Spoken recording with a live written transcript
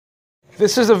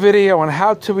This is a video on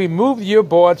how to remove your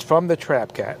boards from the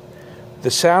trapKAT, the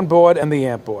soundboard and the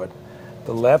amp board.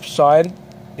 The left side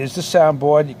is the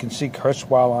soundboard. You can see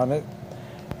Kurzweil on it.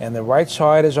 And the right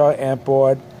side is our amp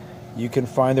board. You can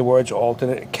find the words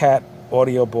alternate cat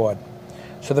audio board.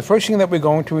 So the first thing that we're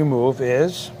going to remove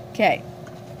is... Okay.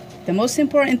 The most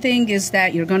important thing is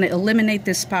that you're going to eliminate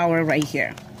this power right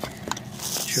here.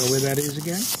 Show where that is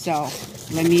again. So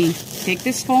let me take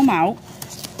this foam out.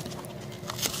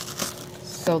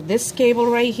 So this cable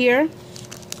right here,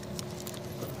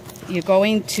 you're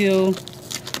going to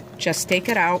just take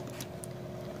it out,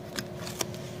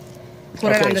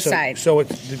 put it on the side. So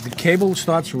the cable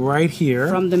starts right here.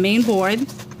 From the main board,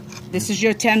 this is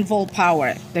your 10-volt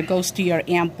power that goes to your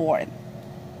amp board.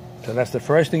 So that's the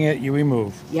first thing that you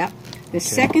remove. Yep. The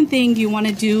second thing you want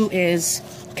to do is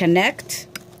connect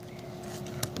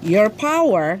your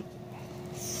power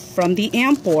from the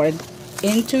amp board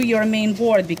into your main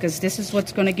board, because this is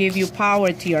what's going to give you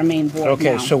power to your main board.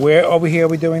 Okay, now. so where over here are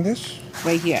we doing this?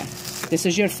 Right here. This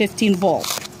is your 15 volt.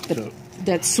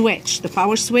 That switch, the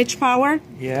power switch power.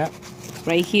 Yeah.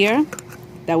 Right here.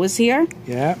 That was here.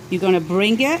 Yeah. You're going to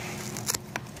bring it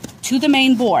to the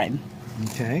main board.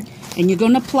 Okay. And you're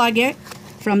going to plug it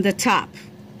from the top.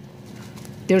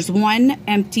 There's one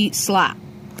empty slot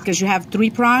because you have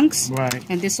 3 prongs. Right.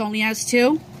 And this only has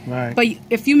 2. Right. But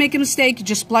if you make a mistake,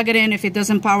 just plug it in. If it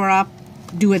doesn't power up,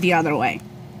 do it the other way.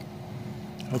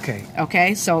 Okay.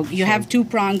 Okay, so you have 2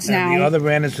 prongs now. And the other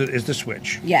end is the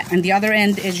switch. Yeah, and the other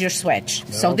end is your switch.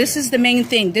 So Okay. this is the main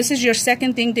thing. This is your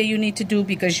second thing that you need to do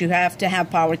because you have to have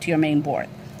power to your main board.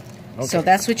 Okay. So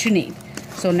that's what you need.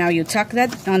 So now you tuck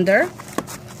that under.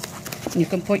 You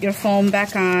can put your foam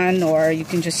back on, or you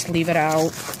can just leave it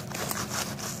out.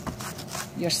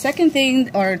 Your second thing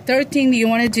or third thing that you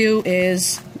want to do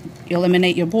is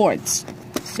eliminate your boards.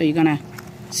 So you're going to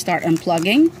start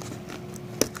unplugging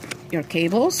your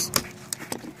cables.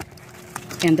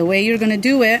 And the way you're going to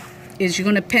do it is you're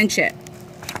going to pinch it.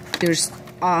 There's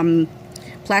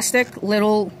plastic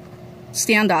little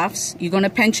standoffs. You're going to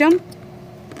pinch them,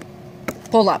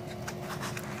 pull up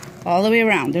all the way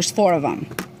around. There's 4 of them.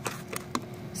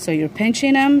 So you're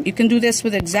pinching them. You can do this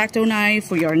with an X-Acto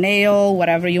knife or your nail,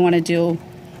 whatever you want to do.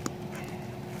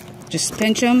 Just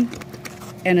pinch them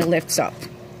and it lifts up.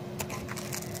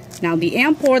 Now the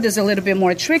amp board is a little bit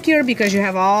more trickier because you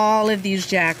have all of these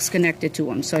jacks connected to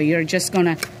them. So you're just going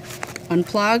to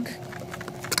unplug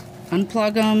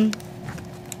them,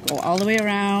 go all the way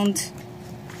around,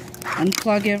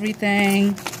 unplug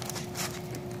everything,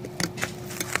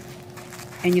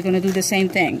 and you're going to do the same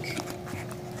thing.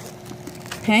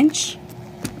 Pinch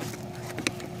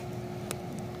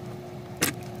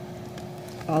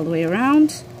all the way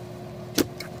around.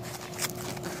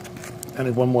 And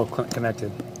there's one more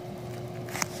connected.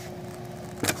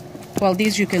 Well,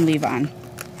 these you can leave on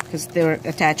because they're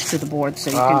attached to the board,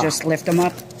 so you can just lift them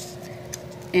up.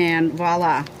 And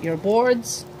voila, your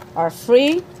boards are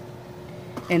free.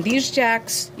 And these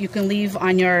jacks you can leave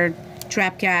on your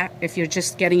trapKAT if you're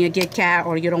just getting a gig cat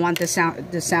or you don't want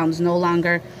the sounds no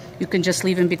longer. You can just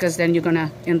leave them because then you're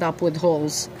gonna end up with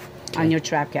holes on your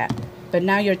trapKAT. But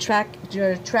now your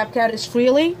trapKAT is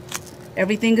freely.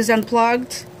 Everything is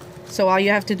unplugged. So all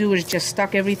you have to do is just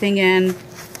stuck everything in.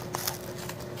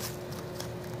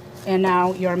 And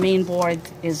now your main board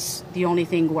is the only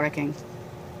thing working.